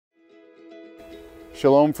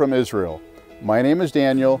Shalom from Israel. My name is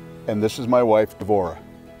Daniel, and this is my wife, Devorah.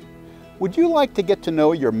 Would you like to get to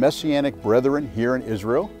know your Messianic brethren here in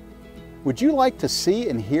Israel? Would you like to see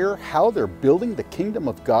and hear how they're building the kingdom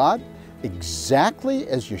of God exactly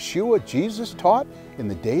as Yeshua Jesus taught in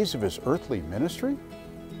the days of his earthly ministry?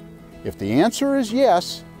 If the answer is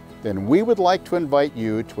yes, then we would like to invite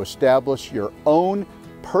you to establish your own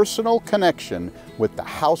personal connection with the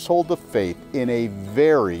household of faith in a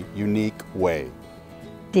very unique way.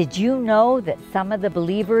 Did you know that some of the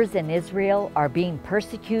believers in Israel are being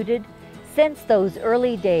persecuted? Since those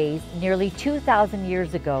early days, nearly 2,000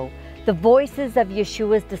 years ago, the voices of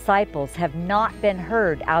Yeshua's disciples have not been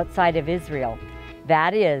heard outside of Israel.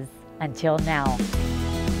 That is, until now.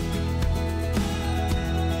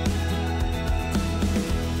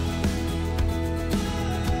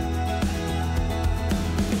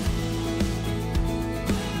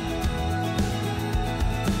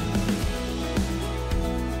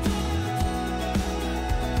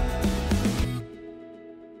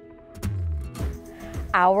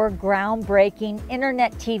 Our groundbreaking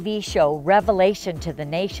internet TV show, Revelation to the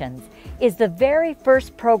Nations, is the very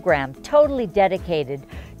first program totally dedicated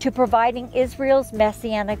to providing Israel's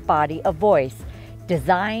Messianic body a voice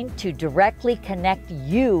designed to directly connect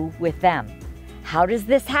you with them. How does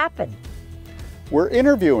this happen? We're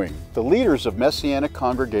interviewing the leaders of Messianic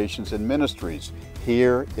congregations and ministries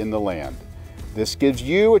here in the land. This gives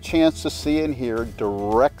you a chance to see and hear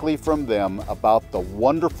directly from them about the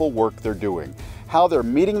wonderful work they're doing, how they're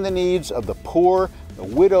meeting the needs of the poor, the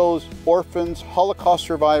widows, orphans, Holocaust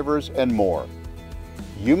survivors, and more.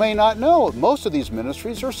 You may not know most of these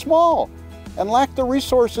ministries are small and lack the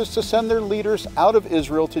resources to send their leaders out of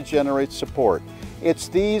Israel to generate support. It's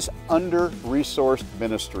these under-resourced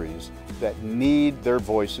ministries that need their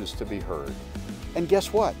voices to be heard. And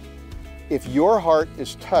guess what? If your heart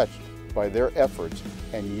is touched by their efforts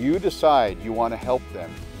and you decide you want to help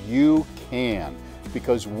them, you can,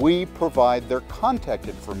 because we provide their contact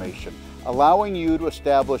information, allowing you to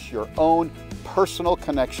establish your own personal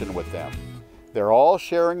connection with them. They're all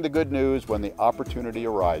sharing the good news when the opportunity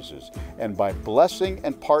arises, and by blessing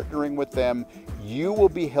and partnering with them, you will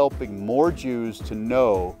be helping more Jews to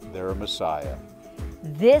know their Messiah.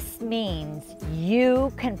 This means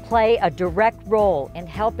you can play a direct role in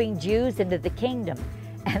helping Jews into the kingdom.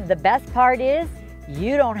 And the best part is,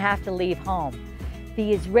 you don't have to leave home.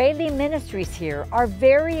 The Israeli ministries here are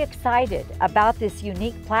very excited about this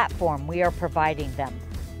unique platform we are providing them.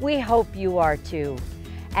 We hope you are too.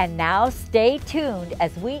 And now stay tuned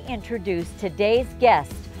as we introduce today's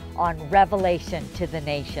guest on Revelation to the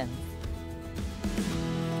Nations.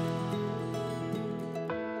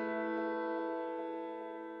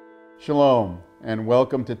 Shalom, and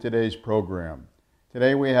welcome to today's program.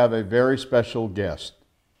 Today we have a very special guest.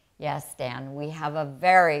 Yes, Dan, we have a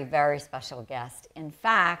very, very special guest. In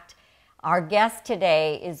fact, our guest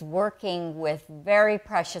today is working with very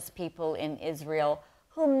precious people in Israel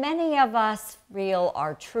who many of us feel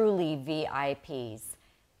are truly VIPs.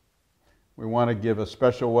 We want to give a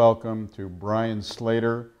special welcome to Brian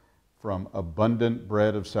Slater from Abundant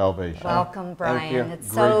Bread of Salvation. Welcome, Brian. Thank you.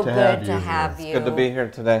 It's so good to have you. It's good to be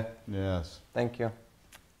here today. Yes. Thank you.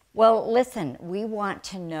 Well, listen, we want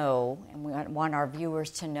to know, and we want our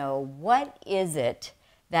viewers to know, what is it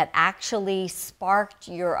that actually sparked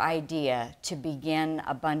your idea to begin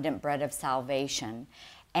Abundant Bread of Salvation,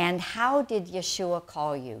 and how did Yeshua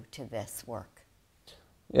call you to this work?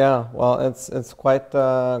 Yeah, well, it's quite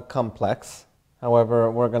complex.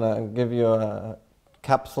 However, we're going to give you a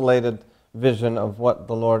encapsulated vision of what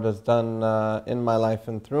the Lord has done in my life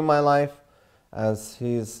and through my life, as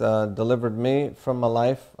He's delivered me from a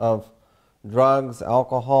life of drugs,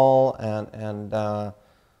 alcohol, and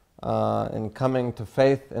in coming to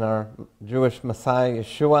faith in our Jewish Messiah,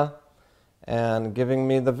 Yeshua, and giving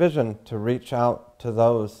me the vision to reach out to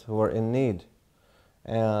those who are in need,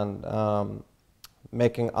 and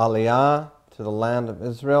making Aliyah to the land of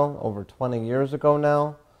Israel over 20 years ago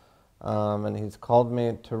now, and He's called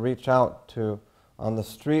me to reach out to on the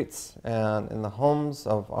streets and in the homes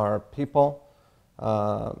of our people.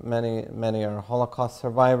 Many are Holocaust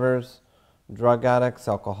survivors, drug addicts,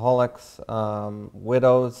 alcoholics,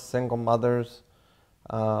 widows, single mothers,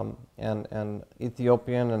 and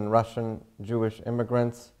Ethiopian and Russian Jewish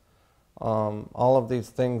immigrants. All of these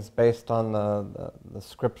things based on the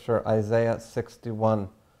scripture Isaiah 61.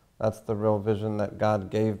 That's the real vision that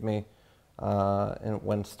God gave me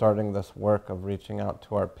when starting this work of reaching out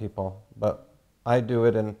to our people. But I do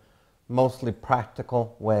it in mostly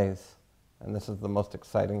practical ways. And this is the most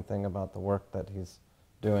exciting thing about the work that He's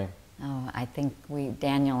doing. Oh, I think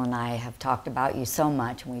Daniel and I have talked about you so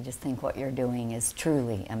much, and we just think what you're doing is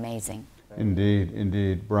truly amazing. Indeed,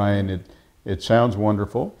 indeed. Brian, it sounds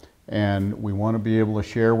wonderful, and we want to be able to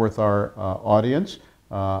share with our audience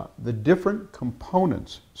the different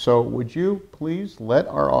components. So would you please let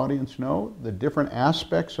our audience know the different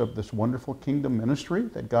aspects of this wonderful kingdom ministry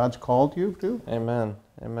that God's called you to? Amen.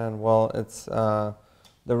 Amen. Well,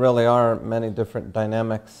 there really are many different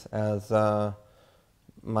dynamics, as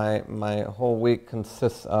my whole week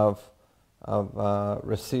consists of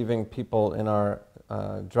receiving people in our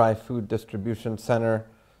dry food distribution center.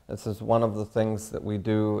 This is one of the things that we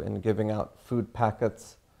do in giving out food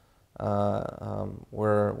packets.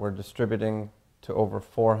 We're distributing to over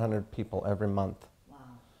 400 people every month. Wow.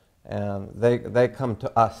 And they come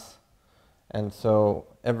to us. And so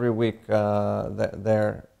every week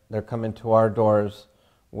they're coming to our doors.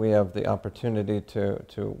 We have the opportunity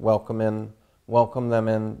to welcome them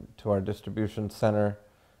in to our distribution center,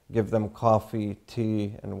 give them coffee,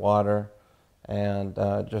 tea, and water, and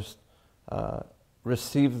just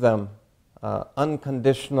receive them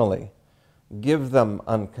unconditionally, give them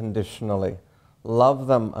unconditionally, love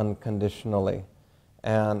them unconditionally,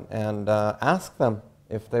 and ask them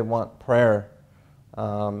if they want prayer.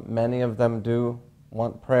 Many of them do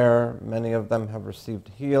want prayer. Many of them have received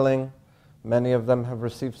healing. Many of them have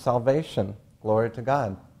received salvation. Glory to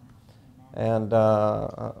God. And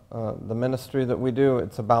the ministry that we do,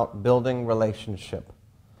 it's about building relationship.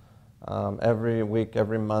 Every week,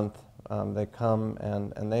 every month, they come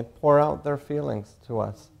and they pour out their feelings to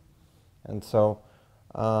us. And so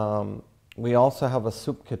we also have a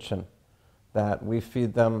soup kitchen that we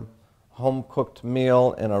feed them home-cooked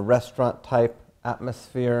meal in a restaurant-type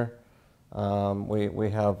atmosphere. We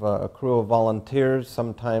have a crew of volunteers.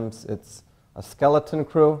 Sometimes it's a skeleton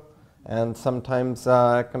crew, and sometimes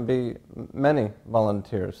it can be many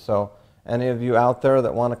volunteers. So any of you out there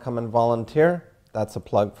that want to come and volunteer, that's a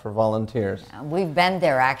plug for volunteers. We've been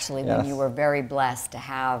there actually when Yes. you were very blessed to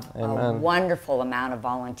have a Amen. wonderful amount of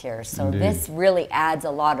volunteers. So Indeed. this really adds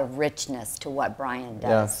a lot of richness to what Brian does.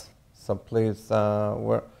 Yes. So please,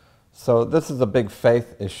 so this is a big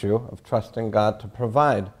faith issue of trusting God to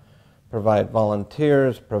provide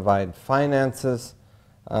volunteers, provide finances.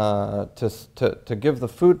 To give the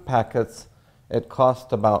food packets, it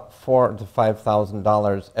costs about $4,000 to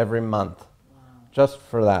 $5,000 every month, just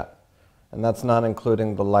for that, and that's not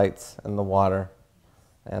including the lights and the water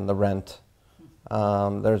and the rent.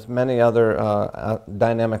 There's many other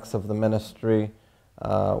dynamics of the ministry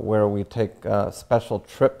where we take special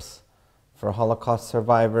trips for Holocaust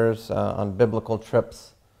survivors on biblical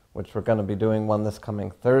trips, which we're going to be doing one this coming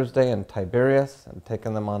Thursday in Tiberias, and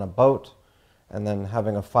taking them on a boat, and then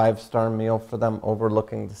having a 5-star meal for them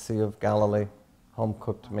overlooking the Sea of Galilee,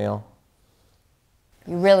 home-cooked meal.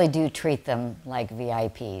 You really do treat them like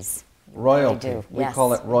VIPs. You Royalty. really do. We Yes,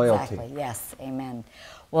 call it royalty. Exactly. Yes, amen.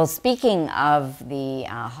 Well, speaking of the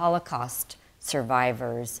Holocaust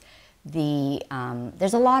survivors,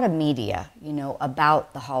 there's a lot of media,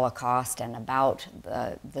 about the Holocaust and about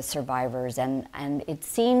the survivors, and it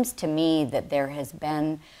seems to me that there has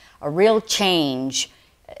been a real change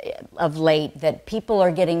of late, that people are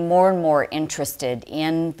getting more and more interested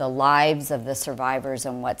in the lives of the survivors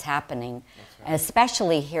and what's happening,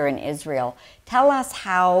 especially here in Israel. Tell us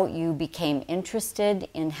how you became interested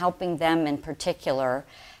in helping them in particular,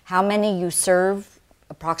 how many you serve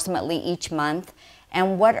approximately each month,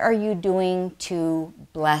 and what are you doing to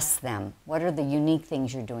bless them? What are the unique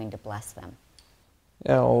things you're doing to bless them?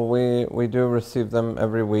 Yeah, well, we do receive them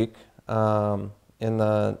every week. In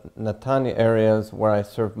the Netanya areas where I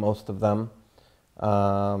serve most of them,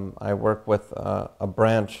 I work with a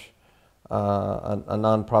branch, a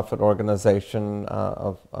nonprofit organization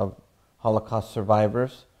of Holocaust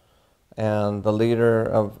survivors, and the leader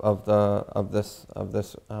of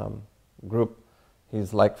this group,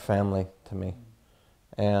 he's like family to me.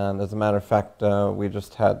 And as a matter of fact, we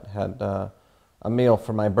just had a meal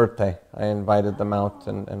for my birthday. I invited them out,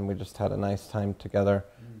 and we just had a nice time together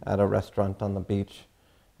at a restaurant on the beach,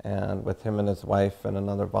 and with him and his wife and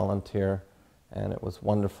another volunteer, and it was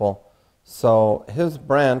wonderful. So his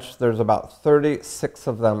branch, there's about 36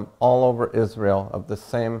 of them all over Israel, of the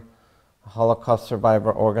same Holocaust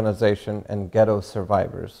survivor organization and ghetto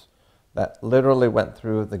survivors that literally went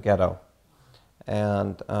through the ghetto.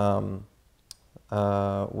 And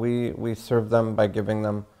we serve them by giving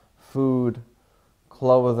them food,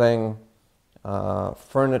 clothing,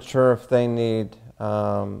 furniture if they need.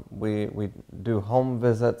 We do home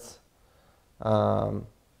visits, and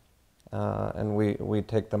we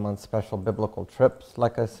take them on special biblical trips,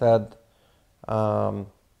 like I said.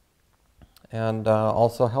 and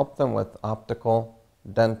also help them with optical,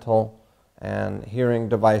 dental, and hearing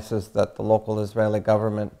devices that the local Israeli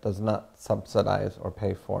government does not subsidize or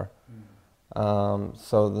pay for.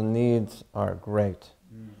 So the needs are great,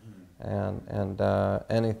 and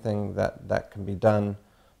anything that can be done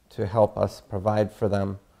to help us provide for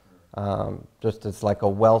them, just as like a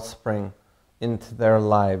wellspring into their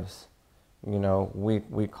lives. You know,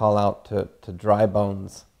 we call out to dry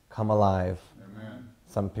bones, come alive. Amen.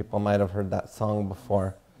 Some people might have heard that song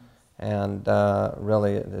before, and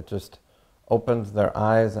really it just opens their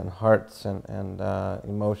eyes and hearts and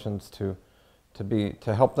emotions to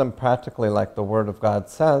help them practically, like the Word of God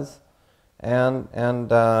says,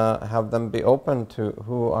 and have them be open to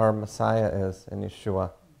who our Messiah is in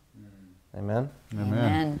Yeshua. Amen?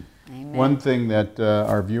 Amen. Amen. One thing that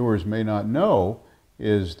our viewers may not know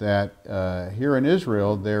is that here in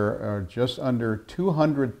Israel there are just under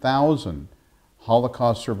 200,000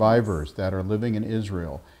 Holocaust survivors that are living in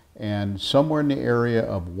Israel. And somewhere in the area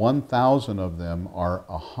of 1,000 of them are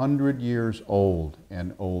 100 years old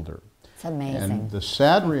and older. It's amazing. And the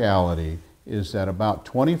sad reality is that about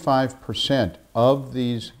 25% of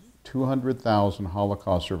these 200,000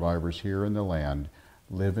 Holocaust survivors here in the land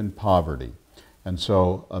live in poverty. And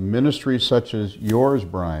so a ministry such as yours,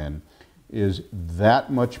 Brian, is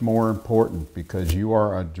that much more important because you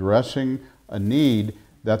are addressing a need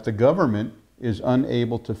that the government is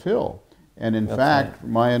unable to fill. And in fact,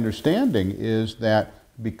 my understanding is that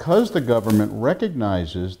because the government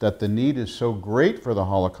recognizes that the need is so great for the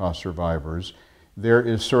Holocaust survivors, there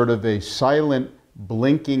is sort of a silent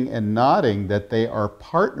blinking and nodding that they are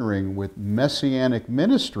partnering with messianic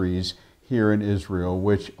ministries here in Israel,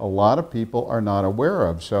 which a lot of people are not aware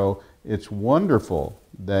of. So it's wonderful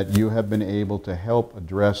that you have been able to help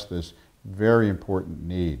address this very important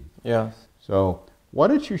need. Yes. So why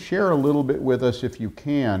don't you share a little bit with us, if you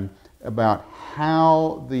can, about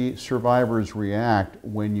how the survivors react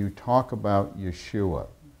when you talk about Yeshua.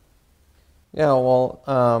 Yeah, well,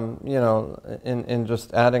 you know, in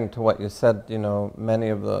just adding to what you said, you know,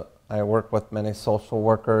 I work with many social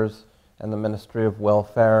workers and the Ministry of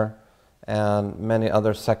Welfare and many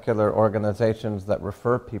other secular organizations that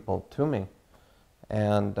refer people to me.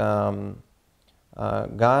 And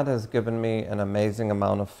God has given me an amazing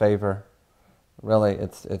amount of favor. Really,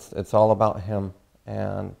 it's all about Him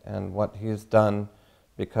and what He's done,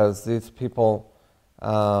 because these people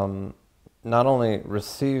not only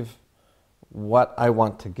receive what I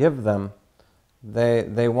want to give them,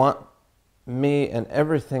 they want me and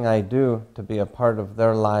everything I do to be a part of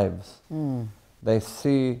their lives. They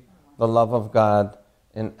see the love of God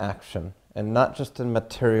in action, and not just in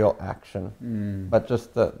material action, but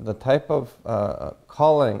just the type of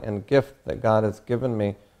calling and gift that God has given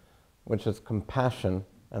me, which is compassion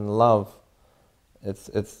and love.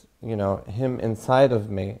 It's you know, Him inside of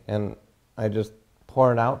me, and I just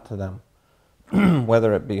pour it out to them,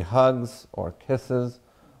 whether it be hugs or kisses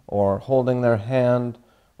or holding their hand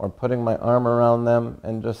or putting my arm around them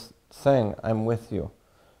and just saying, I'm with you,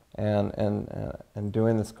 and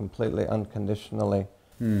doing this completely unconditionally.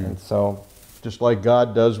 And so, just like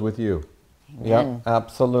God does with you. Yeah,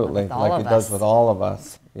 absolutely, like He does with all of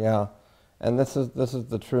us. Yeah, and this is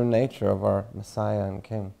the true nature of our Messiah and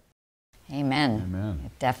King. Amen. Amen.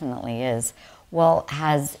 It definitely is. Well,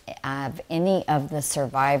 have any of the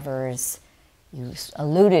survivors, you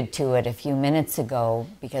alluded to it a few minutes ago,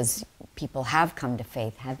 because people have come to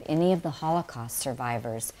faith, have any of the Holocaust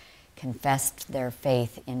survivors confessed their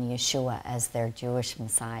faith in Yeshua as their Jewish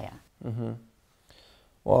Messiah? Mm-hmm.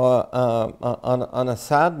 Well, on a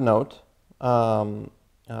sad note, there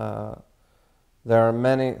are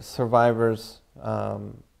many survivors,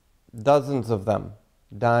 dozens of them,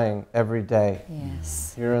 dying every day.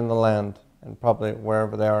 Yes. Here in the land, and probably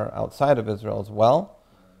wherever they are outside of Israel as well.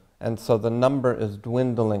 And so the number is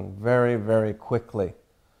dwindling very, very quickly.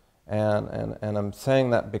 And I'm saying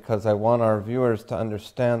that because I want our viewers to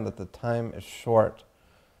understand that the time is short,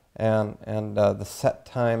 and the set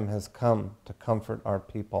time has come to comfort our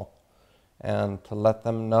people and to let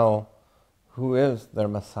them know who is their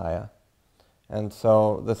Messiah. And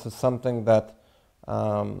so this is something that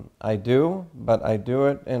I do, but I do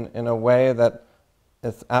it in a way that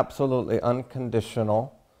is absolutely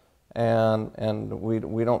unconditional, and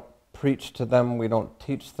we don't preach to them, we don't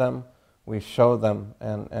teach them, we show them,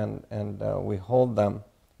 and we hold them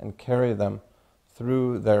and carry them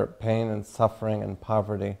through their pain and suffering and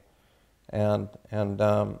poverty, and in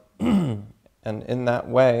that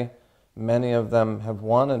way, many of them have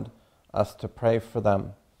wanted us to pray for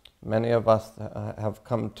them. Many of us have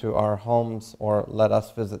come to our homes or let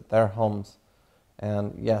us visit their homes,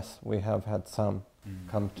 and yes, we have had some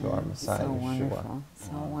come to our Messiah, So Yeshua. wonderful.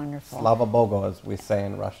 So wonderful. Slava Bogo, as we say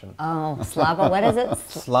in Russian. Oh, Slava, what is it?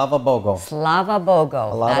 Slava Bogo. Slava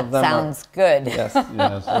Bogo. A lot that of them sounds good. Yes,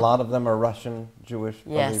 yes. A lot of them are Russian Jewish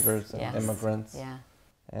Yes, believers and yes. immigrants. Yeah.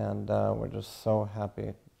 And we're just so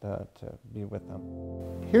happy to be with them.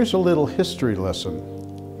 Here's a little history lesson.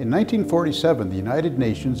 In 1947, the United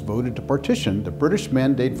Nations voted to partition the British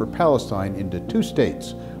mandate for Palestine into two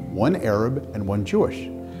states, one Arab and one Jewish.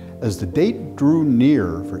 As the date drew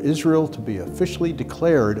near for Israel to be officially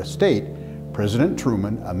declared a state, President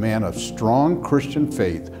Truman, a man of strong Christian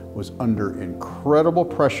faith, was under incredible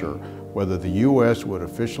pressure whether the U.S. would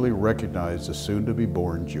officially recognize the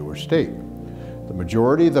soon-to-be-born Jewish state. The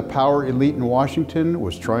majority of the power elite in Washington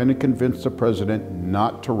was trying to convince the president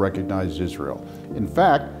not to recognize Israel. In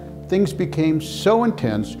fact, things became so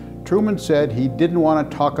intense, Truman said he didn't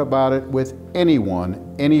want to talk about it with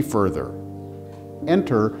anyone any further.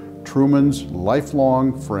 Enter Truman's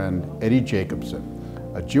lifelong friend, Eddie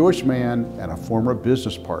Jacobson, a Jewish man and a former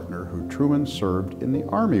business partner who Truman served in the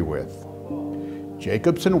Army with.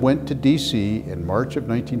 Jacobson went to D.C. in March of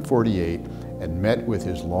 1948 and met with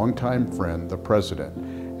his longtime friend, the president,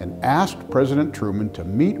 and asked President Truman to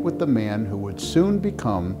meet with the man who would soon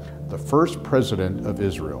become the first president of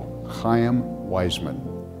Israel, Chaim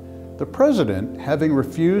Weizmann. The president, having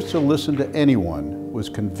refused to listen to anyone, was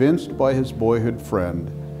convinced by his boyhood friend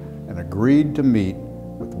and agreed to meet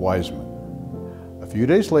with Weizmann. A few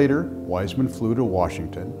days later, Weizmann flew to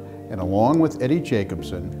Washington and, along with Eddie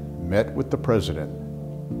Jacobson, met with the president.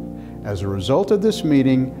 As a result of this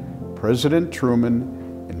meeting, President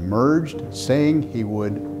Truman emerged saying he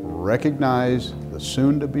would recognize the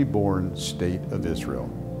soon-to-be-born state of Israel.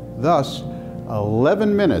 Thus,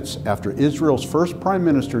 11 minutes after Israel's first Prime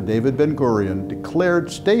Minister, David Ben-Gurion, declared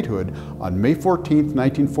statehood on May 14,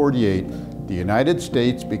 1948, the United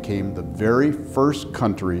States became the very first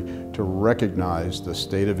country to recognize the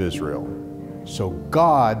state of Israel. So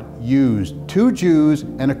God used two Jews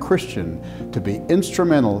and a Christian to be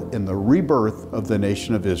instrumental in the rebirth of the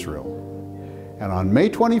nation of Israel. And on May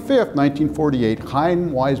 25, 1948, Chaim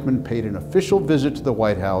Weizmann paid an official visit to the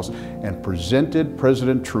White House and presented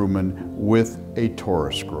President Truman with a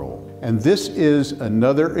Torah scroll. And this is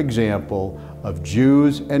another example of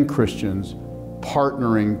Jews and Christians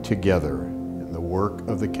partnering together in the work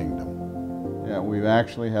of the kingdom. Yeah, we've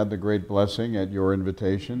actually had the great blessing at your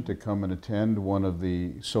invitation to come and attend one of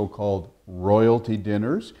the so-called royalty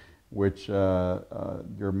dinners, which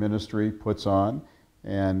your ministry puts on.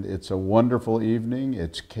 And it's a wonderful evening.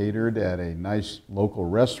 It's catered at a nice local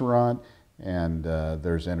restaurant, and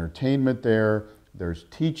there's entertainment there, there's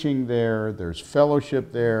teaching there, there's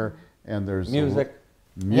fellowship there, and there's music.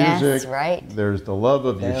 Yes, right. There's the love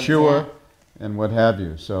of Dance, Yeshua. yeah. And what have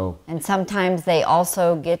you. So, And sometimes they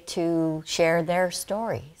also get to share their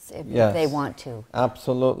stories if they want to.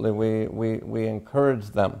 Absolutely. We encourage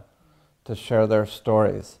them to share their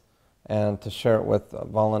stories and to share it with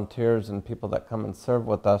volunteers and people that come and serve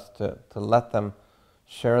with us, to let them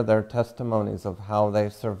share their testimonies of how they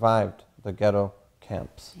survived the ghetto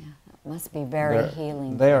camps. Yeah, it must be very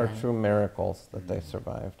healing. They for are them. true miracles that they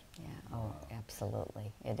survived. Yeah, oh,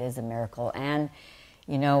 absolutely. It is a miracle. And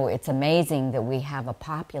you know, it's amazing that we have a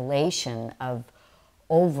population of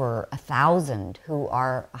over 1,000 who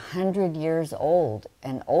are 100 years old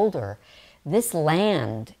and older. This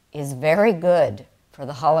land is very good for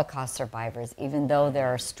the Holocaust survivors, even though there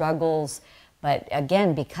are struggles. But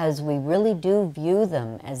again, because we really do view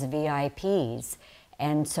them as VIPs,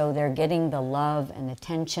 and so they're getting the love and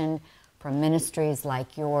attention from ministries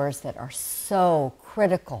like yours that are so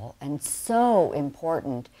critical and so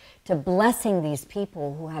important to blessing these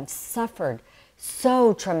people who have suffered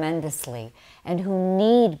so tremendously and who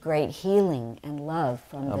need great healing and love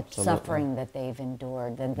from the suffering that they've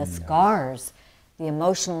endured, and the scars, the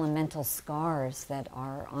emotional and mental scars that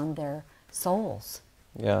are on their souls.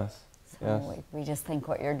 Yes. So yes. we just think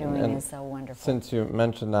what you're doing is so wonderful. Since you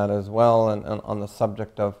mentioned that as well, and on the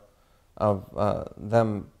subject of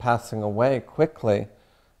them passing away quickly,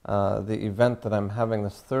 the event that I'm having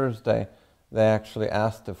this Thursday, they actually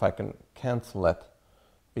asked if I can cancel it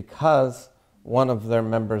because one of their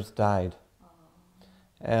members died.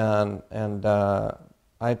 And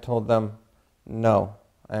I told them, no,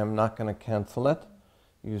 I am not going to cancel it.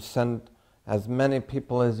 You send as many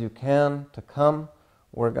people as you can to come.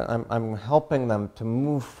 I'm helping them to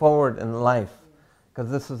move forward in life,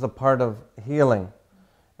 because this is a part of healing.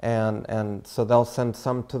 And so they'll send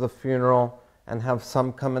some to the funeral and have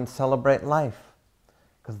some come and celebrate life,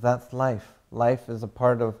 because that's life. Life is a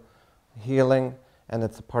part of healing, and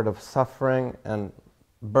it's a part of suffering and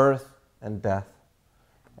birth and death.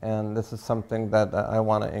 And this is something that I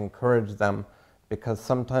want to encourage them, because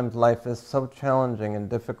sometimes life is so challenging and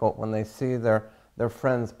difficult when they see their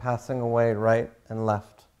friends passing away right and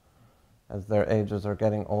left as their ages are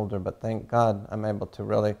getting older. But thank God I'm able to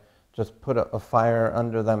really just put a fire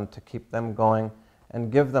under them to keep them going and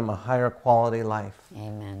give them a higher quality life.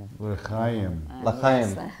 Amen. L'chaim.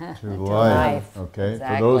 L'chaim. To life. Okay.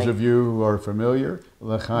 Exactly. For those of you who are familiar,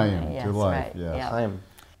 l'chaim. Yes, To life. right. Yes. Yeah. L'chaim.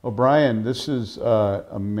 Well, Brian, this is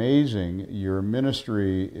amazing. Your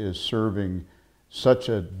ministry is serving such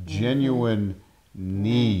a genuine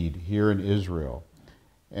need here in Israel.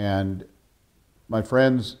 And my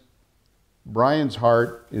friends, Brian's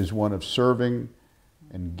heart is one of serving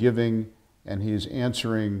and giving, and he's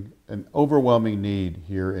answering an overwhelming need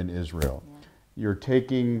here in Israel. Yeah. You're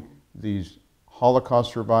taking these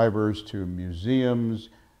Holocaust survivors to museums,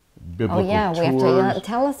 biblical we have tours, to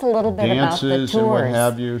tell us a little bit about the dances, tours. and what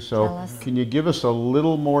have you. Tell So us. can you give us a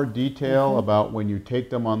little more detail about when you take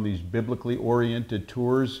them on these biblically oriented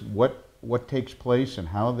tours, what takes place and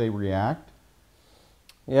how they react?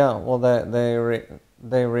 Yeah, well,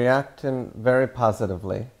 they react in very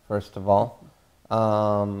positively, first of all.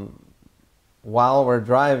 While we're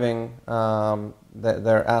driving,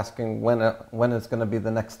 they're asking when it's going to be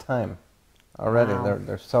the next time. Already, Wow.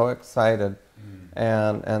 they're so excited,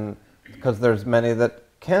 and because there's many that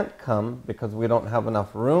can't come because we don't have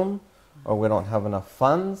enough room or we don't have enough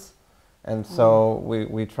funds, and so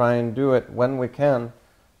we try and do it when we can.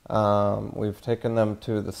 We've taken them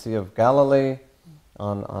to the Sea of Galilee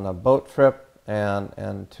on a boat trip,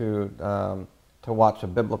 and to watch a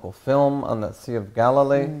biblical film on the Sea of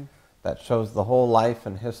Galilee that shows the whole life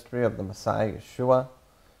and history of the Messiah Yeshua.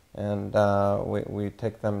 And we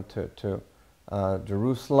take them to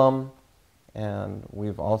Jerusalem, and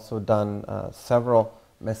we've also done several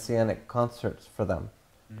Messianic concerts for them,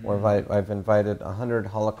 where I've invited 100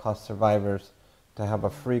 Holocaust survivors to have a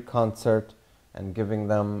free concert and giving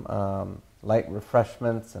them light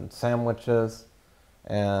refreshments and sandwiches,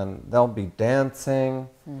 and they'll be dancing,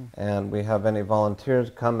 and we have any volunteers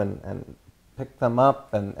come and pick them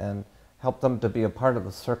up and help them to be a part of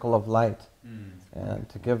the circle of light, and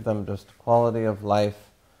to give them just quality of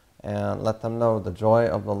life and let them know the joy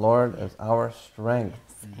of the Lord is our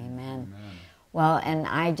strength. Amen. Well, and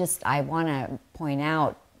I want to point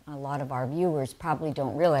out, a lot of our viewers probably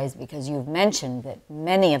don't realize, because you've mentioned that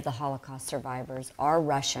many of the Holocaust survivors are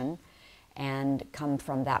Russian and come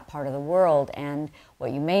from that part of the world. And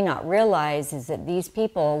what you may not realize is that these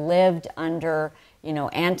people lived under,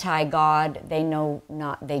 anti-God. They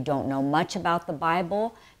don't know much about the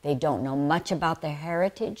Bible. They don't know much about their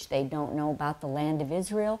heritage. They don't know about the land of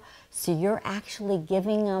Israel. So you're actually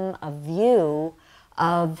giving them a view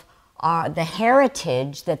of the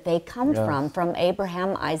heritage that they come from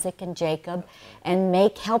Abraham, Isaac, and Jacob, and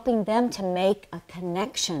helping them to make a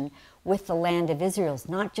connection with the land of Israel. It's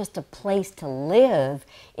not just a place to live,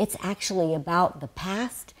 it's actually about the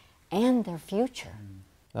past and their future.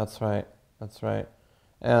 That's right. That's right.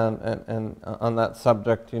 And on that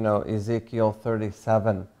subject, Ezekiel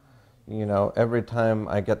 37, every time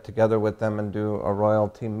I get together with them and do a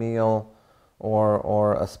royalty meal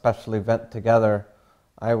or a special event together,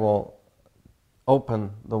 I will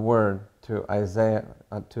open the word to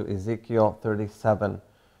Ezekiel 37,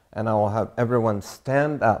 and I will have everyone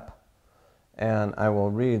stand up, and I will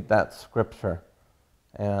read that scripture,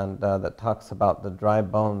 and that talks about the dry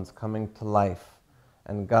bones coming to life,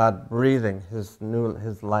 and God breathing His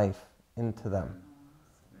life into them,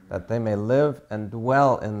 that they may live and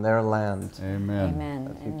dwell in their land. Amen. Amen.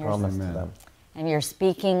 That He promised to them. And you're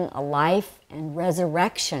speaking a life and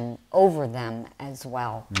resurrection over them as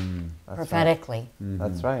well, prophetically. Right.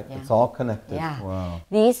 That's right. Yeah. It's all connected. Yeah. Wow.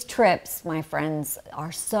 These trips, my friends,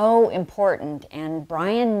 are so important, and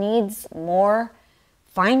Brian needs more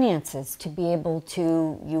finances to be able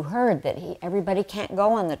to, you heard that everybody can't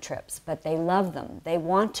go on the trips, but they love them. They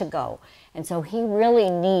want to go. And so he really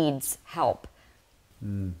needs help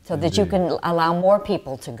so that you can allow more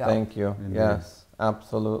people to go. Thank you. Indeed. Yes,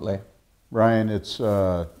 absolutely. Brian, it's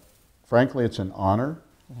frankly, it's an honor,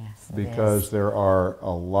 Yes, it because is. there are a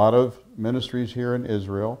lot of ministries here in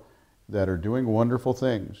Israel that are doing wonderful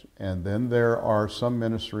things, and then there are some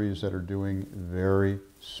ministries that are doing very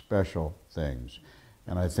special things.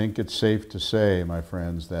 And I think it's safe to say, my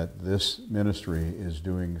friends, that this ministry is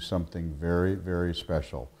doing something very, very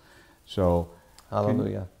special. So,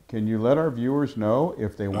 Hallelujah. Can you let our viewers know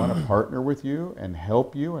if they want to partner with you and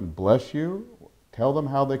help you and bless you? Tell them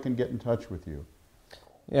how they can get in touch with you.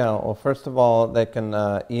 Yeah, well, first of all, they can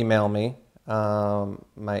email me.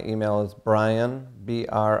 My email is Brian,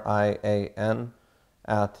 Brian,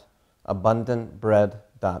 @abundantbread.org.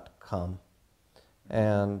 abundantbread.com.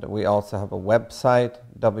 And we also have a website,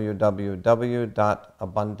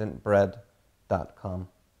 www.abundantbread.com.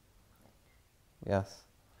 Yes.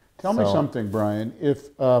 Tell me something, Brian.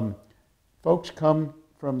 If folks come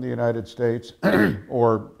from the United States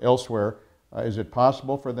or elsewhere, is it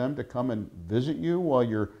possible for them to come and visit you while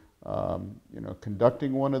you're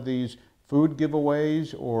conducting one of these food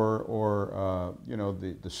giveaways or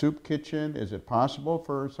the soup kitchen? Is it possible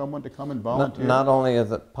for someone to come and volunteer? Not only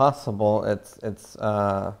is it possible, it's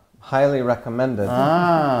highly recommended.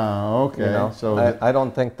 Ah, okay. So I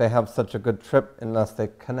don't think they have such a good trip unless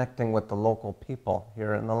they're connecting with the local people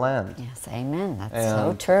here in the land. Yes, amen. That's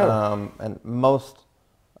so true. And most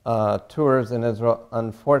tours in Israel,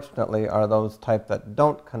 unfortunately, are those type that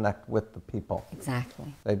don't connect with the people.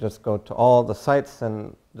 Exactly. They just go to all the sites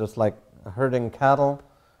and just like herding cattle,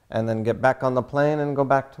 and then get back on the plane and go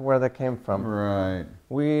back to where they came from. Right.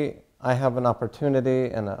 I have an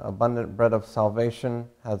opportunity, and Abundant Bread of Salvation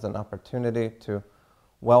has an opportunity to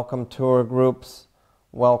welcome tour groups,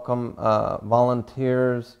 welcome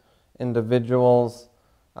volunteers, individuals,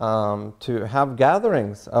 to have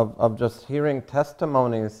gatherings of just hearing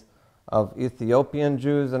testimonies of Ethiopian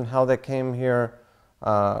Jews and how they came here,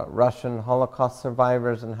 Russian Holocaust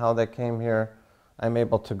survivors and how they came here. I'm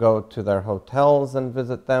able to go to their hotels and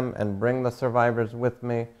visit them and bring the survivors with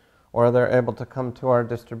me, or they're able to come to our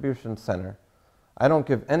distribution center. I don't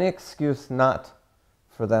give any excuse not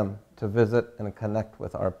for them to visit and connect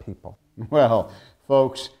with our people. Well,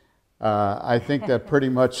 folks, I think that pretty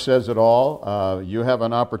much says it all. You have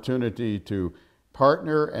an opportunity to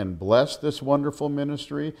partner and bless this wonderful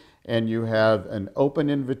ministry, and you have an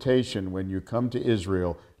open invitation when you come to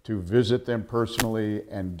Israel to visit them personally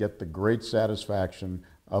and get the great satisfaction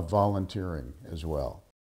of volunteering as well.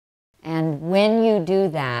 And when you do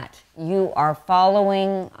that, you are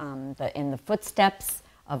following in the footsteps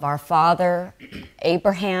of our father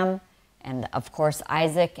Abraham, and of course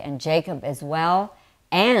Isaac and Jacob as well.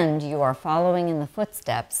 And you are following in the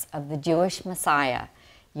footsteps of the Jewish Messiah,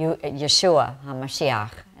 Yeshua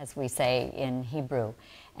HaMashiach, as we say in Hebrew.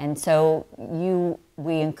 And so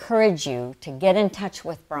we encourage you to get in touch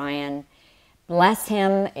with Brian, bless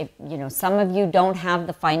him. If some of you don't have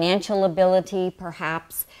the financial ability,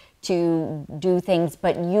 perhaps, to do things,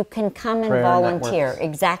 but you can come and volunteer. Networks.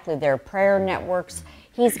 Exactly, there are prayer networks.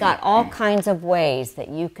 He's got all kinds of ways that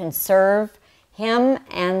you can serve him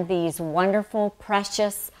and these wonderful,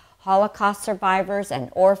 precious Holocaust survivors and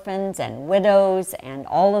orphans and widows and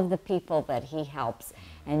all of the people that he helps.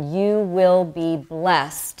 And you will be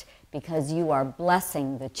blessed because you are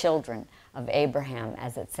blessing the children of Abraham,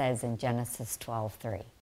 as it says in Genesis 12:3.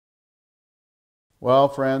 Well,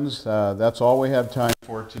 friends, that's all we have time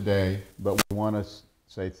for today, but we want to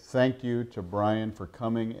say thank you to Brian for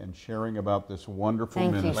coming and sharing about this wonderful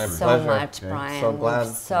ministry. Thank you so much, Brian. So glad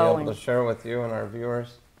to be able to share with you and our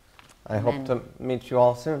viewers. I hope to meet you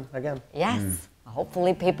all soon again. Yes.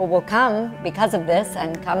 Hopefully people will come because of this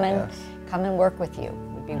and come and work with you.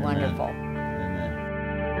 It would be wonderful. Amen.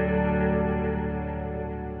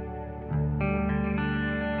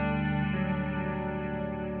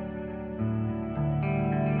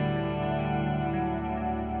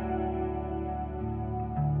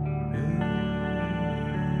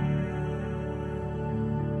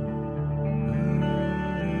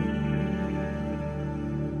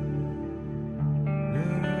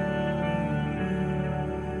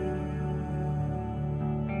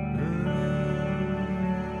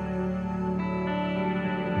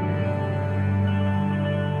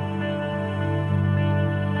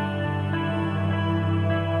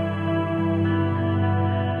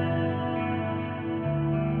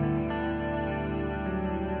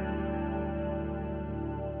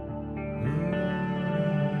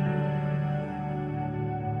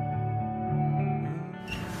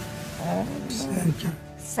 Thank you.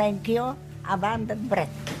 Thank you, Abundant Bread.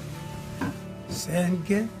 Thank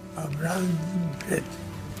you, Abundant Bread.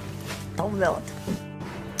 טוב מאוד.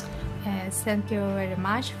 Thank you very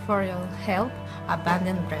much for your help,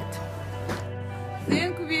 Abundant Bread.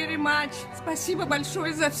 Thank you very much. Спасибо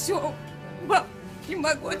большое за все. Не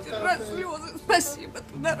могу держать слезы. Спасибо,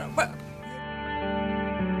 туда раба.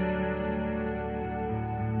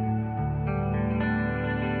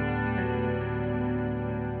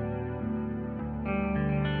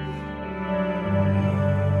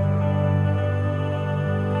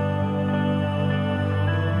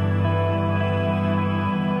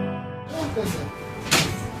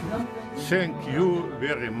 Thank you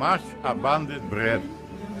very much, Abundant Bread.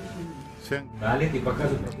 Thank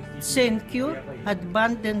you,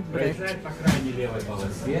 Abundant Bread.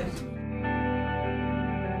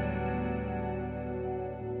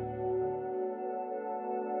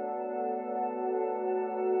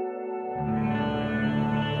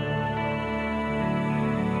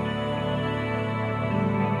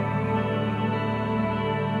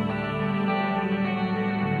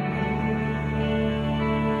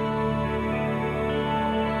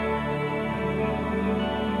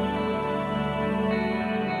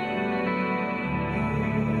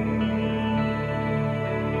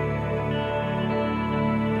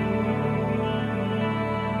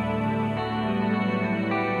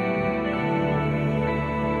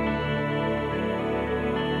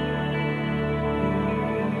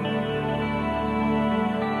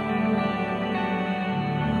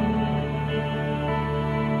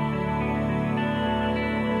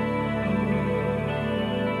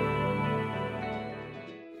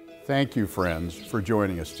 Thank you, friends, for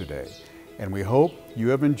joining us today. And we hope you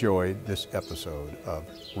have enjoyed this episode of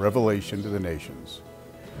Revelation to the Nations.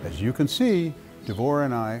 As you can see, Devorah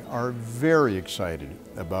and I are very excited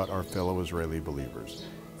about our fellow Israeli believers.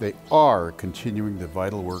 They are continuing the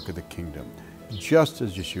vital work of the kingdom, just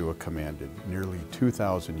as Yeshua commanded nearly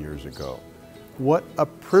 2,000 years ago. What a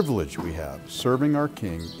privilege we have serving our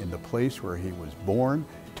King in the place where he was born,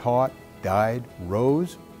 taught, died,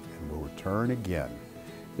 rose, and will return again.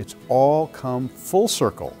 It's all come full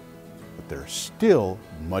circle, but there's still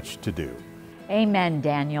much to do. Amen,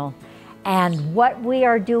 Daniel. And what we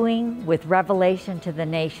are doing with Revelation to the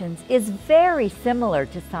Nations is very similar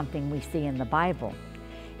to something we see in the Bible.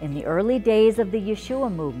 In the early days of the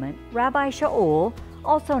Yeshua movement, Rabbi Shaul,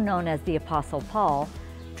 also known as the Apostle Paul,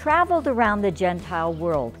 traveled around the Gentile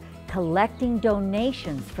world, collecting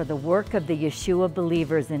donations for the work of the Yeshua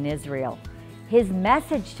believers in Israel. His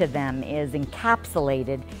message to them is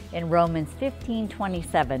encapsulated in Romans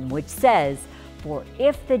 15:27, which says, "For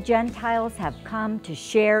if the Gentiles have come to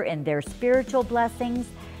share in their spiritual blessings,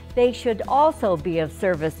 they should also be of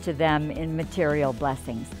service to them in material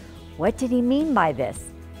blessings." What did he mean by this?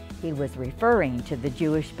 He was referring to the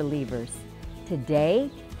Jewish believers. Today,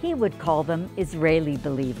 he would call them Israeli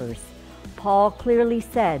believers. Paul clearly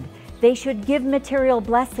said they should give material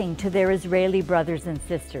blessing to their Israeli brothers and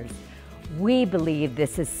sisters. We believe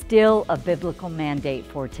this is still a biblical mandate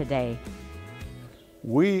for today.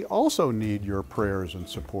 We also need your prayers and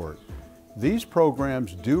support. These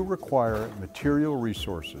programs do require material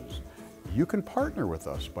resources. You can partner with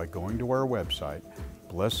us by going to our website,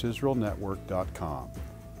 blessisraelnetwork.com.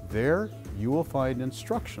 There you will find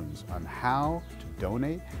instructions on how to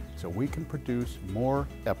donate so we can produce more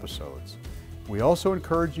episodes. We also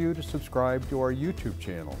encourage you to subscribe to our YouTube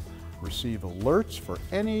channel, receive alerts for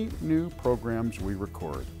any new programs we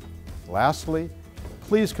record. Lastly,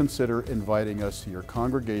 please consider inviting us to your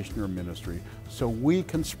congregation or ministry so we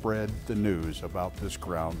can spread the news about this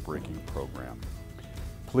groundbreaking program.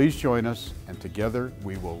 Please join us, and together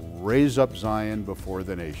we will raise up Zion before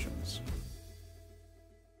the nations.